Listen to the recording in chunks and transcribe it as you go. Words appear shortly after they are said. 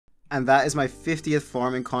And that is my 50th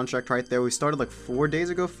farming contract right there. We started like 4 days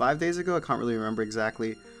ago, 5 days ago. I can't really remember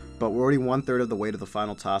exactly. But we're already 1/3 of the way to the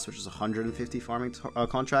final task, which is 150 farming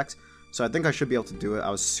contracts. So I think I should be able to do it. I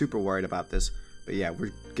was super worried about this. But yeah,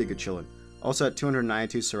 we're giga chilling. Also at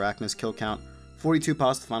 292 Sarachnis kill count. 42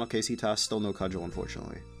 past the final KC task. Still no cudgel,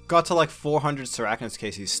 unfortunately. Got to like 400 Sarachnis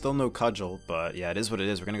KC. Still no cudgel. But yeah, it is what it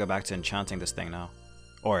is. We're going to go back to enchanting this thing now.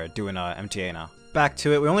 Or doing MTA now. Back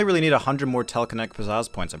to it. We only really need 100 more telekinetic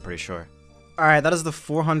pizzazz points, I'm pretty sure. Alright, that is the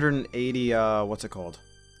 480, what's it called?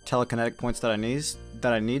 Telekinetic points that I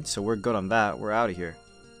need, so we're good on that. We're out of here.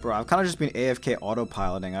 Bro, I've kind of just been AFK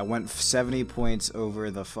autopiloting. I went 70 points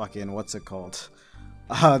over the fucking, what's it called?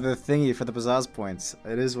 The thingy for the pizzazz points.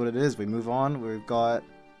 It is what it is. We move on. We've got...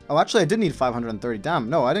 Oh, actually, I did need 530. Damn,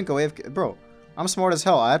 no, I didn't go AFK. Bro, I'm smart as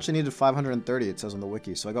hell. I actually needed 530, it says on the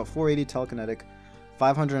wiki. So I got 480 telekinetic,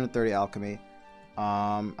 530 alchemy.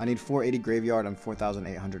 I need 480 graveyard and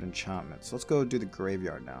 4,800 enchantment. So let's go do the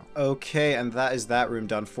graveyard now. Okay, and that is that room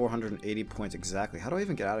done. 480 points exactly. How do I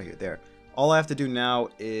even get out of here? There. All I have to do now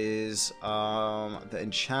is the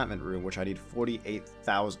enchantment room, which I need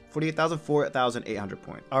 4,800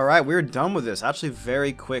 points. All right, we're done with this. Actually,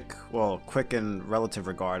 very quick. Well, quick in relative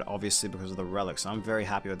regard, obviously because of the relics. I'm very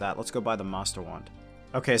happy with that. Let's go buy the master wand.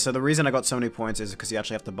 Okay, so the reason I got so many points is because you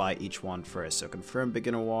actually have to buy each wand first. So confirm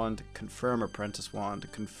beginner wand, confirm apprentice wand,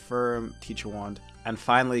 confirm teacher wand, and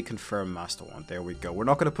finally confirm master wand. There we go. We're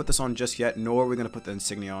not going to put this on just yet, nor are we going to put the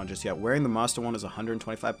insignia on just yet. Wearing the master wand is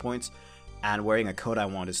 125 points, and wearing a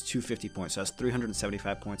Kodai wand is 250 points. So that's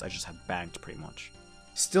 375 points I just have banked pretty much.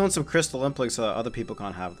 Stealing some crystal implings so that other people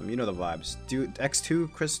can't have them. You know the vibes. Do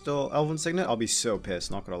X2 crystal elven signet? I'll be so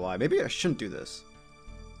pissed, not going to lie. Maybe I shouldn't do this.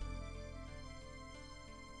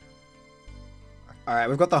 Alright,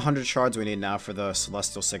 we've got the 100 shards we need now for the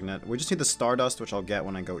Celestial Signet. We just need the Stardust, which I'll get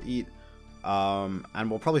when I go eat. And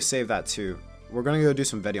we'll probably save that too. We're gonna go do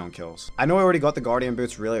some Vedion kills. I know I already got the Guardian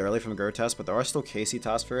Boots really early from Gertest, but there are still KC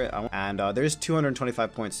tasks for it. And there's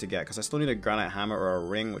 225 points to get, because I still need a Granite Hammer or a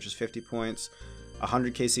Ring, which is 50 points.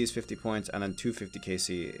 100 KC is 50 points, and then 250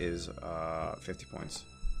 KC is 50 points.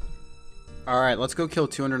 Alright, let's go kill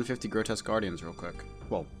 250 Grotesque Guardians real quick.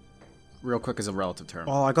 Well, real quick is a relative term.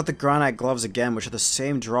 Oh, I got the Granite Gloves again, which are the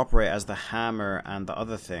same drop rate as the Hammer and the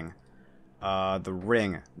other thing. The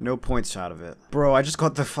Ring. No points out of it. Bro, I just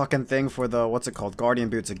got the fucking thing for the, what's it called? Guardian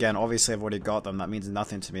Boots again. Obviously, I've already got them. That means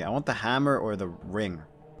nothing to me. I want the Hammer or the Ring.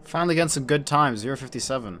 Finally getting some good times.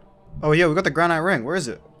 0.57. Oh, yeah, we got the Granite Ring. Where is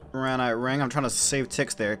it? Granite Ring. I'm trying to save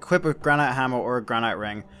ticks there. Equip a Granite Hammer or a Granite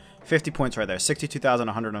Ring. 50 points right there.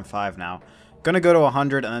 62,105 now. Gonna go to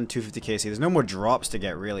 100 and then 250 KC. There's no more drops to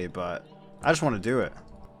get really, but I just want to do it.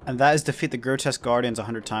 And that is defeat the Grotesque Guardians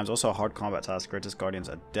 100 times. Also a hard combat task. Grotesque Guardians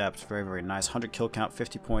Adept. Very, very nice. 100 kill count,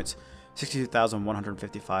 50 points.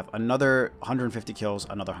 62,155. Another 150 kills,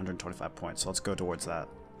 another 125 points. So let's go towards that.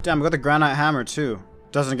 Damn, we got the Granite Hammer too.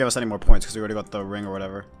 Doesn't give us any more points because we already got the ring or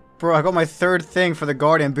whatever. Bro, I got my third thing for the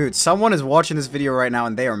Guardian Boots. Someone is watching this video right now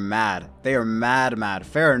and they are mad. They are mad, mad.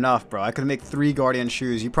 Fair enough, bro. I could make 3 Guardian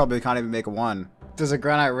shoes. You probably can't even make 1. There's a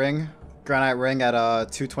Granite Ring. Granite Ring at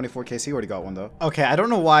 224 KC. Already got one though. Okay, I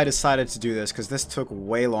don't know why I decided to do this because this took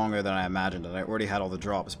way longer than I imagined and I already had all the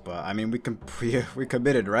drops. But I mean, we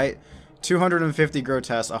committed, right? 250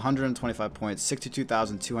 Grotesque, 125 points,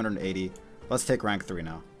 62,280. Let's take rank 3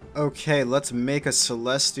 now. Okay, let's make a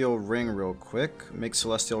Celestial Ring real quick. Make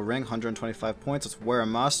Celestial Ring, 125 points. Let's wear a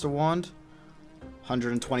Master Wand.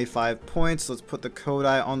 125 points. Let's put the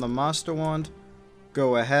Kodai on the Master Wand.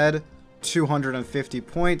 Go ahead. 250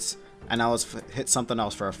 points. And now let's hit something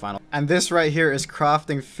else for our final. And this right here is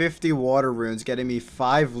crafting 50 water runes, getting me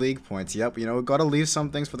 5 league points. Yep, you know, gotta leave some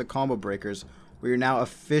things for the combo breakers. We are now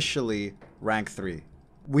officially rank 3.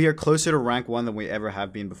 We are closer to rank 1 than we ever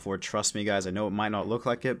have been before. Trust me, guys. I know it might not look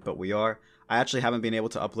like it, but we are. I actually haven't been able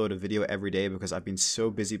to upload a video every day because I've been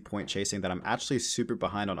so busy point chasing that I'm actually super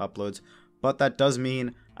behind on uploads. But that does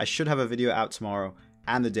mean I should have a video out tomorrow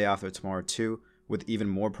and the day after tomorrow too, with even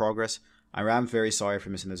more progress. I am very sorry for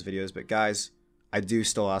missing those videos, but guys, I do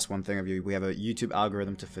still ask one thing of you. We have a YouTube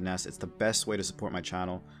algorithm to finesse. It's the best way to support my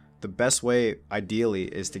channel. The best way, ideally,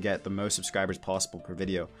 is to get the most subscribers possible per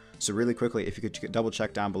video. So really quickly, if you could double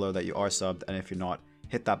check down below that you are subbed, and if you're not,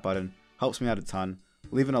 hit that button. Helps me out a ton.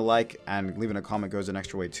 Leaving a like and leaving a comment goes an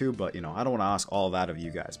extra way too, but you know, I don't want to ask all that of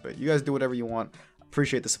you guys, but you guys do whatever you want.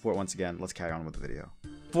 Appreciate the support once again. Let's carry on with the video.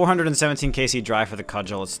 417 KC dry for the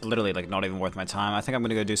cudgel. It's literally like not even worth my time. I think I'm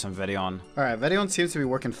gonna go do some Vedion. Alright, Vedion seems to be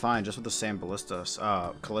working fine just with the same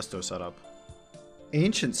Callisto setup.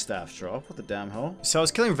 Ancient Staff drop? What the damn hell? So I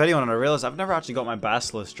was killing Vedion and I realized I've never actually got my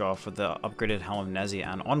Basilisk drop for the upgraded Helm of Nezi,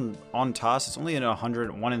 and on task it's only in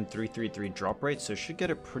 101 in 333 drop rate, so should get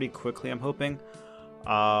it pretty quickly, I'm hoping.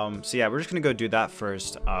 So yeah, we're just gonna go do that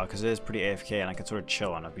first, because it is pretty AFK and I can sort of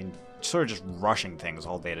chill, and I've been sort of just rushing things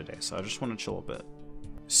all day today, so I just want to chill a bit.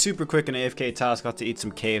 Super quick and AFK task, got to eat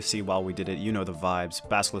some KFC while we did it, you know the vibes.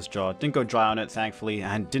 Basilisk Jaw, didn't go dry on it thankfully,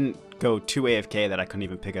 and didn't go too AFK that I couldn't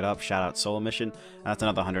even pick it up. Shout out solo mission, and that's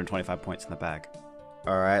another 125 points in the bag.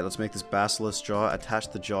 Alright, let's make this Basilisk Jaw, attach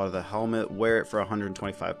the jaw to the helmet, wear it for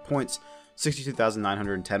 125 points,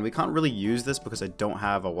 62,910. We can't really use this because I don't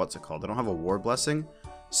have a, what's it called, I don't have a War Blessing,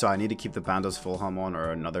 so I need to keep the Bandos full helm on,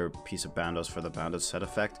 or another piece of Bandos for the Bandos set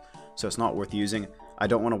effect, so it's not worth using. I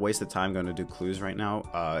don't want to waste the time going to do clues right now.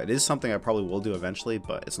 It is something I probably will do eventually,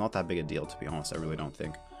 but it's not that big a deal, to be honest. I really don't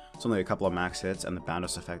think. It's only a couple of max hits, and the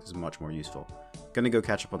Bandos effect is much more useful. Gonna go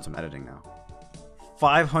catch up on some editing now.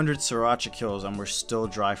 500 Sriracha kills, and we're still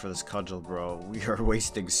dry for this cudgel, bro. We are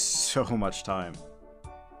wasting so much time.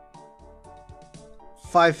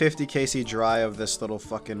 550 KC dry of this little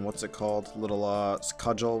fucking, what's it called? Little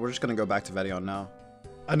cudgel. We're just gonna go back to Vedion now.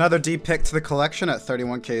 Another D pick to the collection at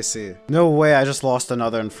 31 KC. No way, I just lost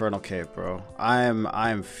another Infernal Cape, bro. I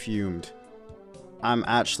am fumed. I'm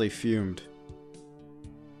actually fumed.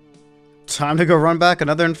 Time to go run back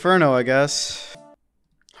another Inferno, I guess.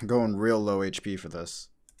 I'm going real low HP for this,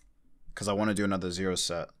 because I want to do another 0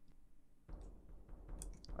 set.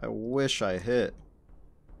 I wish I hit.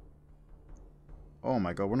 Oh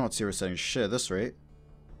my god, we're not 0 setting shit at this rate.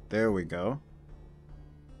 There we go.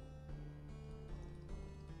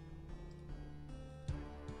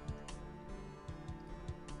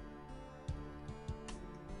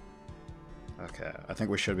 Okay, I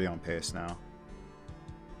think we should be on pace now.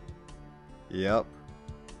 Yep.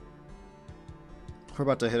 We're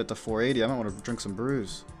about to hit it to 480. I might want to drink some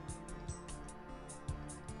brews.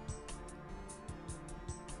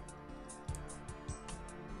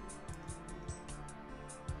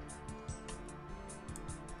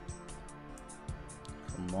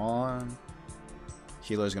 Come on.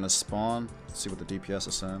 Healer's gonna spawn. Let's see what the DPS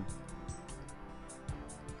is saying.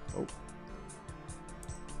 Oh.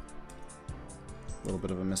 A little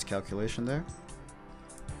bit of a miscalculation there.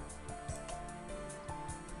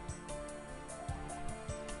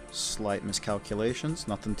 Slight miscalculations,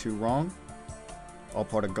 nothing too wrong. All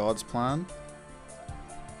part of God's plan.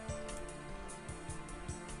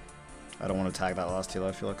 I don't want to tag that last heal,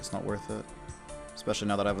 I feel like it's not worth it. Especially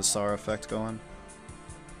now that I have a Sara effect going.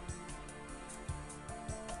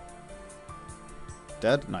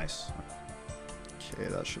 Dead? Nice. Okay,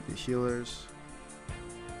 that should be healers.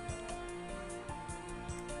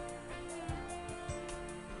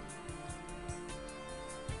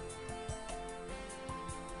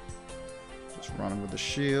 Running with the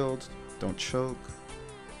shield. Don't choke.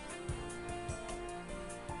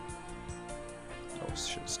 Oh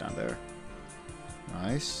shit, stand there.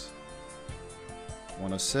 Nice.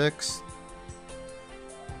 106.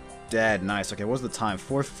 Dead. Nice. Okay, what's the time?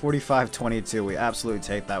 4:45:22. We absolutely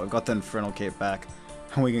take that. We've got the Infernal Cape back,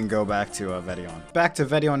 and we can go back to Vedion. Back to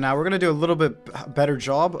Vedion now. We're gonna do a little bit better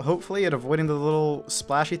job, hopefully, at avoiding the little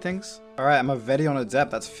splashy things. Alright, I'm a Vedion Adept.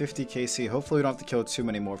 That's 50 KC. Hopefully we don't have to kill too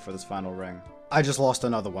many more for this final ring. I just lost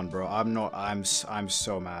another one, bro. I'm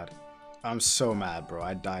so mad. I'm so mad, bro.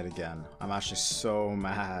 I died again. I'm actually so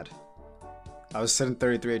mad. I was sitting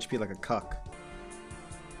 33 HP like a cuck.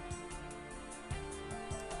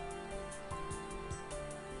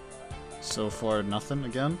 So far, nothing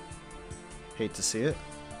again. Hate to see it.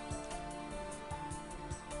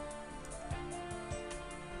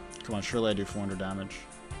 Come on, surely I do 400 damage.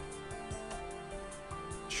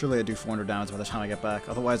 Surely I do 400 damage by the time I get back.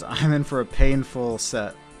 Otherwise, I'm in for a painful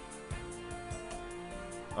set.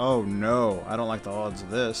 Oh no, I don't like the odds of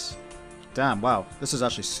this. Damn, wow. This is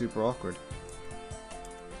actually super awkward.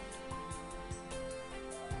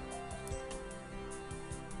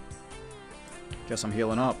 Guess I'm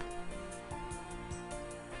healing up.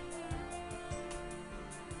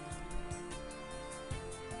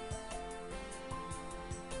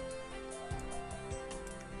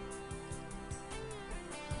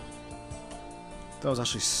 That was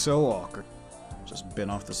actually so awkward. Just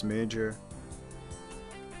bin off this major.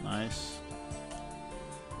 Nice.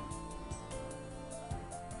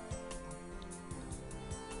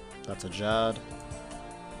 That's a Jad.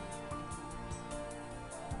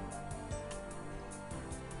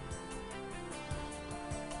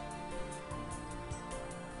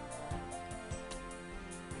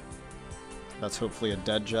 That's hopefully a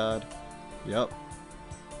dead Jad. Yep.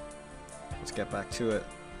 Let's get back to it.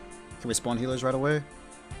 Can we spawn healers right away?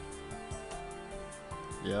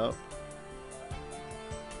 Yep.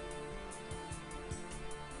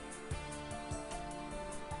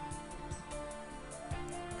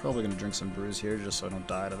 Probably gonna drink some brews here just so I don't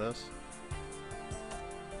die to this.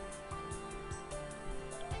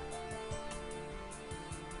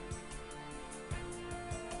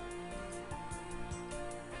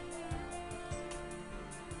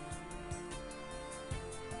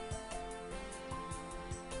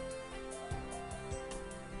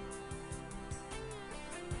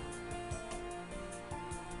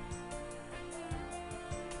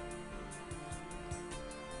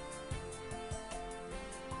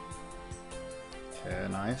 Okay,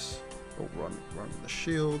 nice. Oh, run with the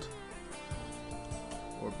shield.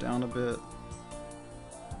 Orb down a bit.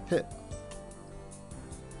 Hit.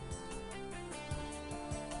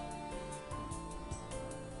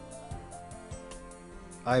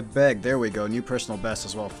 I beg. There we go. New personal best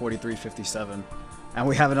as well. 43.57. And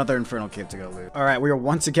we have another Infernal Cape to go loot. Alright, we are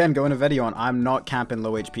once again going to Vedion. I'm not camping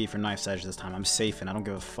low HP for Knife's Edge this time. I'm safe and I don't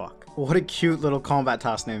give a fuck. What a cute little combat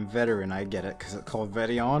task named Veteran. I get it, because it's called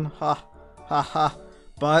Vedion. Ha. Ha ha.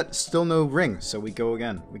 But still no ring, so we go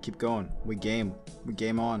again. We keep going. We game. We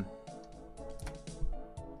game on.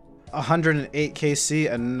 108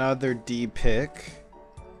 KC, another D pick.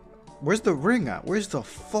 Where's the ring at? Where's the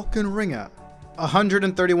fucking ring at?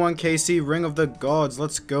 131 KC, Ring of the Gods.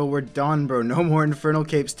 Let's go. We're done, bro. No more Infernal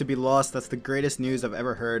Capes to be lost. That's the greatest news I've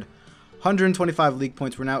ever heard. 125 league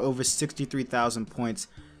points. We're now over 63,000 points.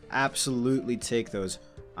 Absolutely take those.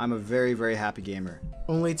 I'm a very, very happy gamer.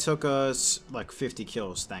 Only took us like 50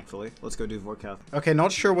 kills, thankfully. Let's go do Vorkath. Okay,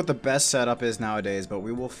 not sure what the best setup is nowadays, but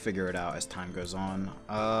we will figure it out as time goes on.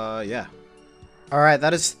 Yeah. Alright,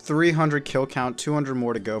 that is 300 kill count, 200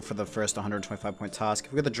 more to go for the first 125 point task.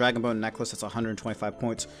 If we get the Dragon Bone necklace, that's 125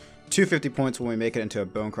 points. 250 points when we make it into a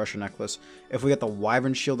Bone Crusher necklace. If we get the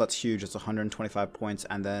Wyvern Shield, that's huge. It's 125 points,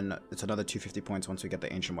 and then it's another 250 points once we get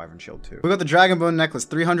the Ancient Wyvern Shield too. We got the Dragon Bone necklace,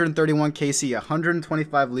 331 KC,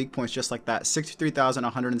 125 league points just like that,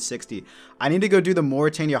 63,160. I need to go do the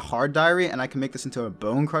Mauritania Hard Diary, and I can make this into a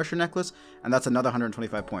Bone Crusher necklace, and that's another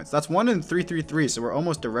 125 points. That's 1 in 333, so we're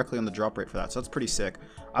almost directly on the drop rate for that, so that's pretty sick.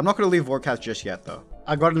 I'm not going to leave Vorkath just yet, though.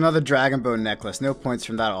 I got another Dragon Bone necklace. No points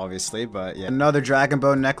from that, obviously, but yeah. Another Dragon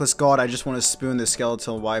Bone necklace. God, I just want to spoon the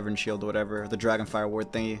Skeletal Wyvern Shield or whatever, the Dragonfire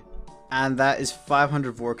Ward thingy. And that is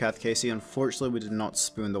 500 Vorkath KC. Unfortunately, we did not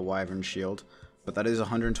spoon the Wyvern Shield, but that is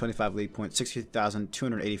 125 league points,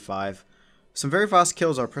 60,285. Some very fast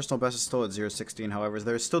kills. Our personal best is still at 0.16, however.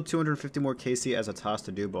 There's still 250 more KC as a task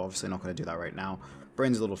to do, but obviously not going to do that right now.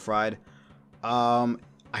 Brain's a little fried.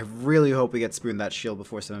 I really hope we get spooned that shield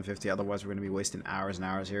before 750, otherwise we're going to be wasting hours and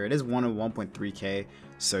hours here. It is 1 in 1.3k,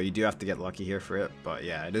 so you do have to get lucky here for it, but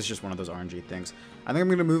yeah, it is just one of those RNG things. I think I'm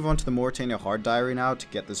going to move on to the Mauritania Hard Diary now to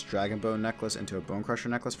get this Dragon Bone necklace into a Bone Crusher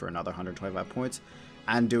necklace for another 125 points,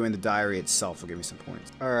 and doing the diary itself will give me some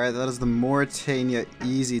points. Alright, that is the Mauritania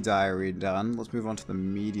Easy Diary done. Let's move on to the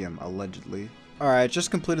Medium, allegedly. Alright,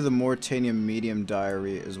 just completed the Mauritania Medium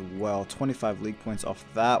Diary as well. 25 league points off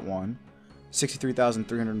that one.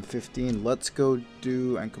 63,315. Let's go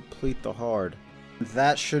do and complete the hard.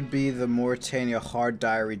 That should be the Mauritania Hard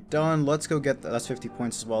Diary done. Let's go get that's 50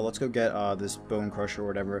 points as well. Let's go get this Bone Crusher or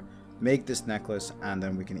whatever. Make this necklace and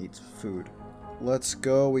then we can eat food. Let's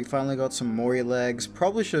go. We finally got some Mori legs.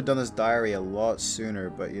 Probably should have done this diary a lot sooner,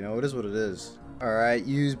 but you know, it is what it is. Alright,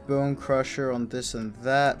 use Bone Crusher on this and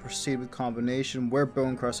that. Proceed with combination. Wear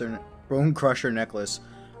Bone Crusher necklace.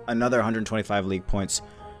 Another 125 league points.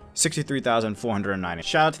 63,490.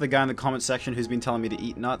 Shout out to the guy in the comment section who's been telling me to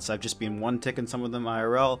eat nuts. I've just been one-ticking some of them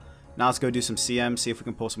IRL. Now let's go do some CM, see if we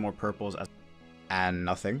can pull some more purples. And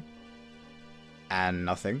nothing. And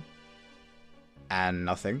nothing. And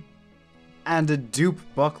nothing. And a dupe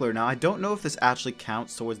buckler. Now I don't know if this actually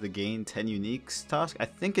counts towards the gain 10 uniques task. I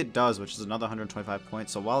think it does, which is another 125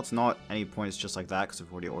 points. So while it's not any points just like that, because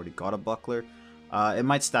we've already got a buckler, it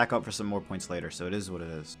might stack up for some more points later. So it is what it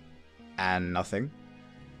is. And nothing.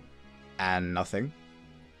 And nothing.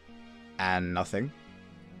 And nothing.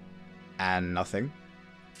 And nothing.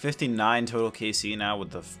 59 total KC now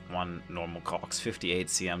with the one normal Cox. 58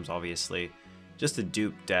 CMs, obviously. Just a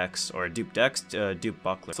dupe Dex, or a dupe Dex, dupe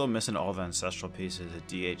Buckler. Still missing all the ancestral pieces, a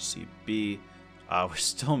DHCB. We're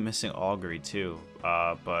still missing Augury too.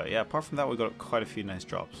 But yeah, apart from that, we got quite a few nice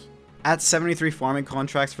drops. At 73 farming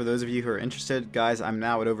contracts, for those of you who are interested, guys, I'm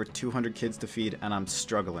now at over 200 kids to feed, and I'm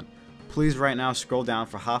struggling. Please right now scroll down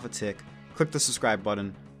for half a tick, click the subscribe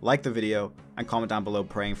button, like the video, and comment down below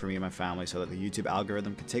praying for me and my family so that the YouTube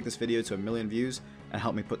algorithm can take this video to 1 million views and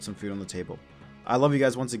help me put some food on the table. I love you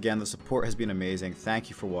guys once again. The support has been amazing. Thank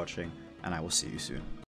you for watching, and I will see you soon.